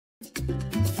Yo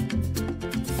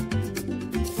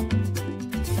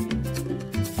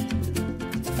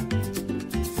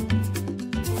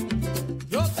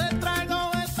te traigo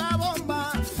esta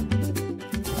bomba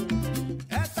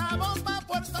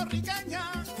puertorriqueña.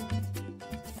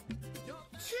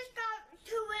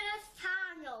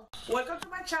 Welcome to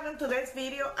my channel. Today's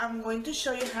video I'm going to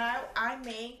show you how I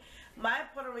make my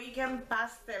Puerto Rican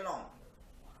Pastelon.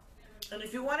 And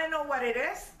if you want to know what it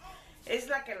is, it's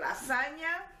like a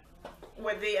lasagna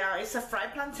with the it's a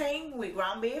fried plantain with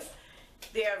ground beef.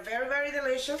 They are very, very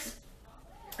delicious.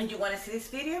 And you want to see this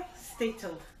video? Stay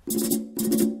tuned.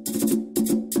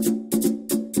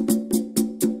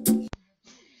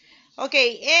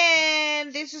 Okay,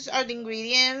 and these are the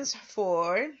ingredients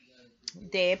for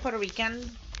the Puerto Rican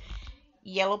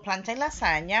yellow plantain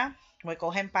lasagna. We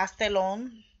cogen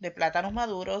pastelón de plátanos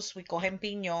maduros. We cogen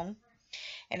piñón.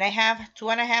 And I have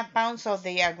 2.5 pounds of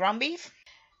the ground beef.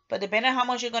 But depending on how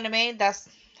much you're going to make, that's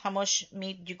how much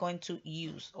meat you're going to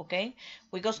use, okay?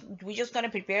 We're just going to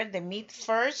prepare the meat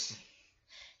first.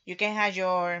 You can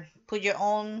have put your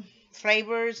own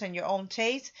flavors and your own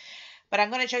taste. But I'm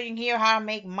going to show you here how I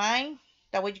make mine.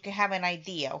 That way you can have an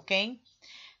idea, okay?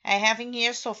 I have in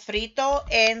here sofrito.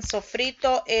 And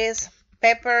sofrito is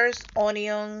peppers,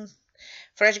 onions,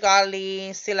 fresh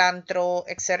garlic, cilantro,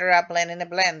 etc. blend in a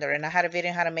blender. And I had a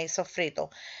video on how to make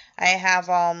sofrito. I have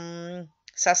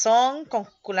sazon con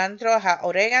culantro, I have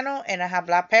oregano, and I have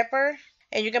black pepper.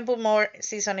 And you can put more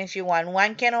seasoning if you want.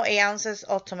 1 can of 8 ounces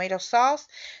of tomato sauce,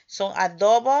 some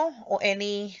adobo or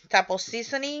any type of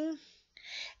seasoning,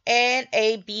 and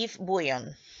a beef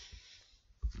bouillon.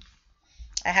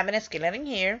 I have a skillet in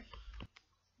here.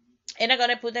 And I'm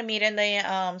going to put the meat in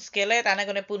the skillet, and I'm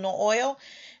going to put no oil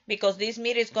because this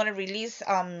meat is going to release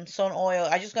some oil.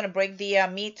 I'm just going to break the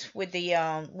meat with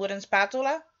the wooden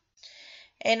spatula.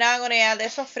 And now I'm going to add the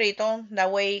sofrito.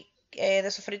 That way the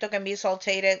sofrito can be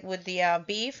sauteed with the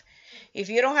beef. If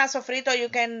you don't have sofrito, you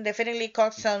can definitely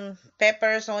cook some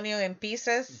peppers, onion in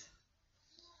pieces.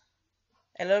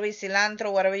 A little bit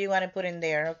cilantro, whatever you want to put in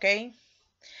there, okay?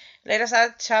 Let us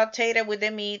saute it with the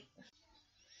meat.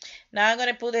 Now I'm going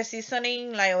to put the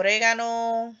seasoning like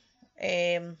oregano,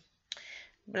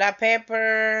 black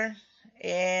pepper,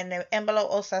 and an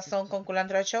envelope of sazon con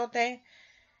culantro achiote.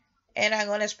 And I'm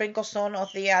going to sprinkle some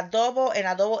of the adobo. And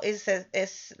adobo is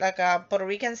like a Puerto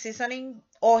Rican seasoning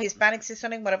or Hispanic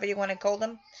seasoning, whatever you want to call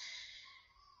them.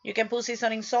 You can put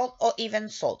seasoning salt or even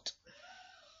salt.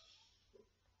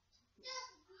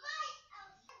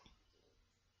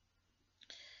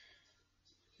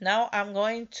 Now I'm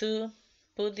going to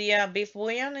put the beef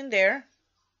bouillon in there.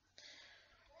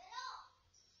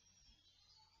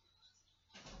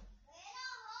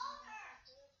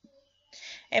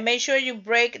 And make sure you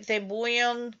break the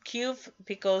bouillon cube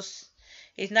because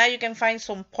if not, you can find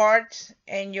some parts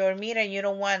in your meat and you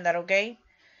don't want that, okay?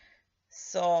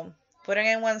 So put it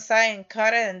in one side and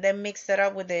cut it and then mix it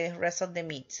up with the rest of the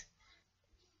meat.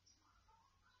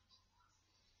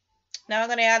 Now I'm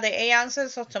going to add the 8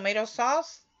 ounces of tomato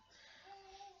sauce.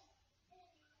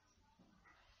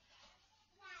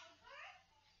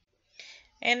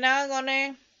 And now I'm going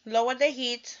to lower the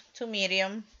heat to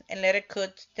medium and let it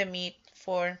cook the meat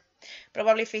for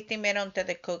probably 15 minutes until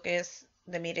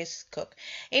the meat is cooked.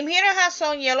 In here I have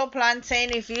some yellow plantain.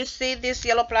 If you see this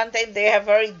yellow plantain, they are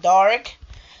very dark.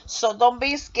 So don't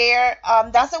be scared.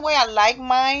 That's the way I like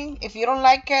mine. If you don't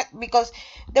like it, because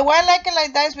the way I like it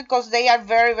like that is because they are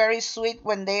very, very sweet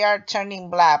when they are turning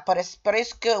black. But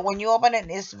it's good. When you open it,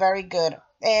 it's very good.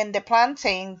 And the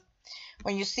plantain,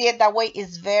 when you see it that way,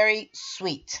 is very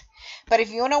sweet. But if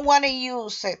you don't want to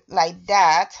use it like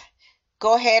that,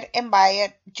 go ahead and buy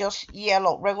it just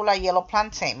yellow, regular yellow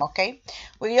plantain, okay?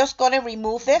 We're just going to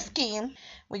remove the skin.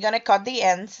 We're going to cut the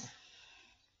ends.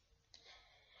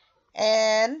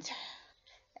 And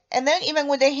then even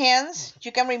with the hands,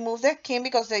 you can remove the skin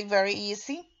because they're very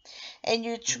easy. And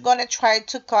you're going to try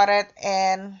to cut it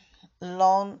in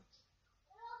long,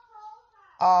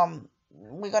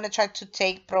 we're going to try to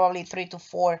take probably 3 to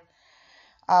 4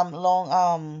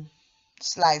 long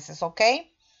slices, okay?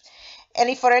 And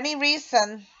if for any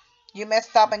reason you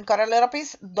messed up and cut a little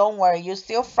piece, don't worry. You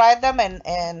still fry them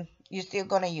and you're still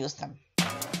going to use them.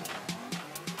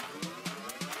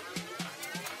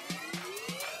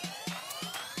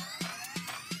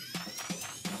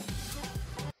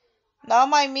 Now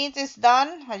my meat is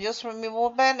done. I just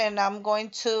remove it and I'm going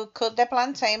to cook the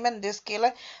plantain in this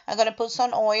skillet. I'm going to put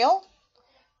some oil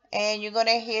and you're going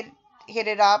to heat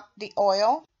it up, the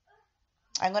oil.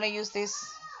 I'm going to use this.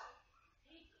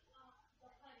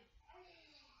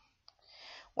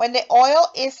 When the oil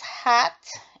is hot,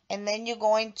 and then you're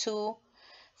going to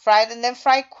Fry it and then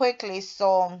fry quickly.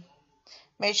 So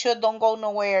make sure don't go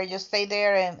nowhere. Just stay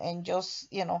there and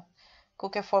just, you know,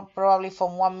 cook it for probably for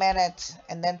 1 minute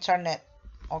and then turn it.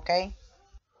 Okay.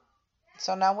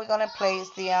 So now we're gonna place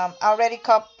the I already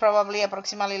cut probably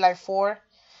approximately like 4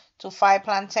 to 5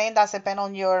 plantain. That's depend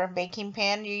on your baking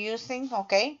pan you're using.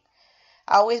 Okay.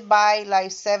 I always buy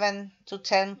like 7 to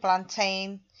 10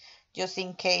 plantain just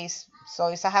in case. So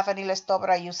if I have any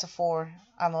leftover, I use it for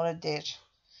another dish.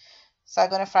 So I'm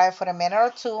gonna fry it for a minute or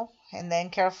two, and then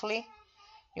carefully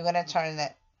you're gonna turn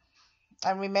it.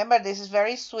 And remember, this is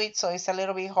very sweet, so it's a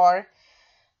little bit hard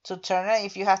to turn it.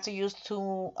 If you have to use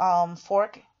two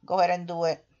fork, go ahead and do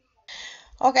it.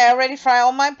 Okay, I already fried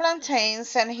all my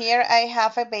plantains, and here I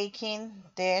have a baking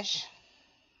dish,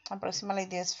 approximately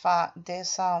this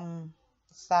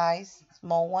size,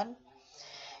 small one.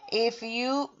 If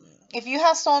you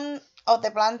have some of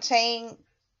the plantain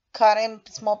cut in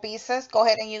small pieces, go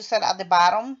ahead and use it at the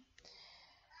bottom.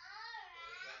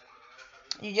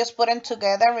 You just put them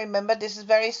together. Remember, this is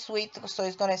very sweet, so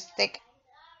it's gonna stick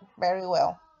very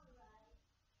well.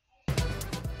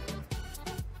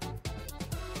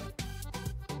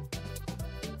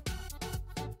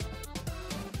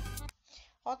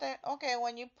 Okay,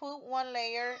 when you put one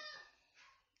layer,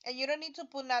 and you don't need to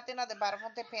put nothing at the bottom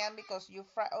of the pan because you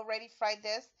already fried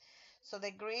this, so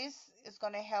the grease is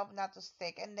going to help not to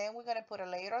stick. And then we're going to put a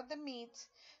layer of the meat.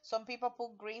 Some people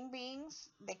put green beans,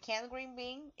 the canned green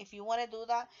bean. If you want to do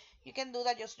that, you can do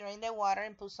that. Just drain the water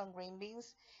and put some green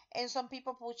beans. And some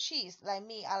people put cheese. Like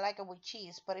me, I like it with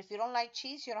cheese. But if you don't like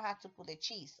cheese, you don't have to put the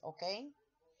cheese, okay?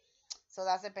 So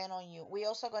that's depend on you. We're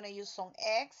also going to use some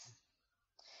eggs.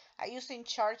 I'm using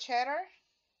charred cheddar.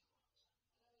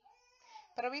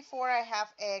 But before I have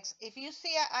eggs, if you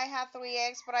see I have 3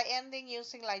 eggs, but I ended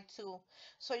using like 2.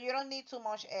 So you don't need too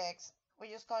much eggs.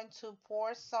 We're just going to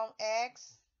pour some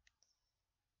eggs.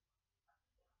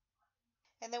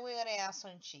 And then we're going to add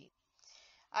some cheese.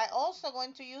 I also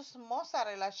going to use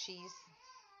mozzarella cheese.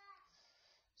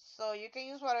 So you can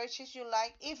use whatever cheese you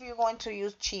like if you're going to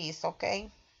use cheese,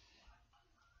 okay?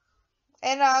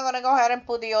 And now I'm going to go ahead and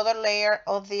put the other layer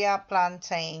of the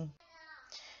plantain.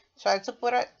 Try to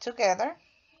put it together.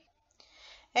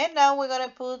 And now we're going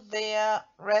to put the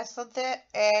rest of the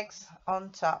eggs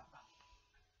on top.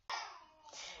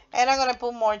 And I'm going to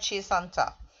put more cheese on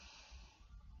top.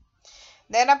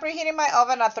 Then I'm preheating my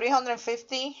oven at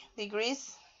 350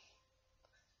 degrees.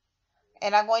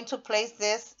 And I'm going to place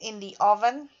this in the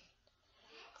oven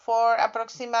for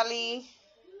approximately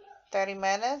 30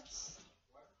 minutes.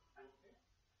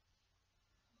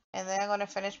 And then I'm going to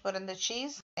finish putting the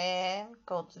cheese and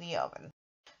go to the oven.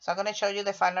 So I'm going to show you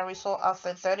the final result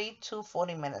after 30 to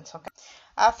 40 minutes, okay?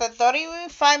 After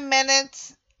 35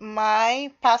 minutes,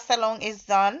 my pastelon is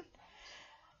done.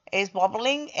 It's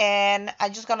bubbling, and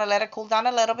I'm just going to let it cool down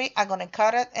a little bit. I'm going to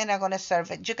cut it, and I'm going to serve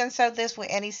it. You can serve this with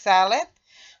any salad.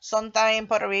 Sometimes in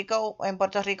Puerto Rico,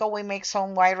 we make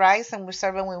some white rice, and we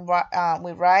serve it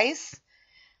with rice.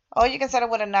 Or you can serve it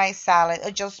with a nice salad, or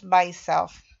just by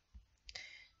itself.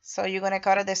 So you're going to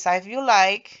cut it the size you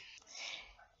like.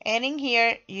 And in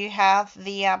here, you have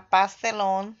the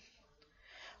pastelon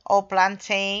or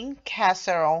plantain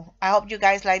casserole. I hope you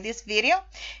guys like this video.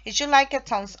 If you like it,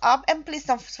 thumbs up. And please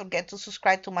don't forget to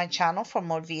subscribe to my channel for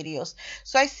more videos.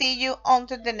 So I see you on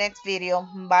to the next video.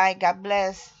 Bye. God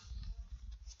bless.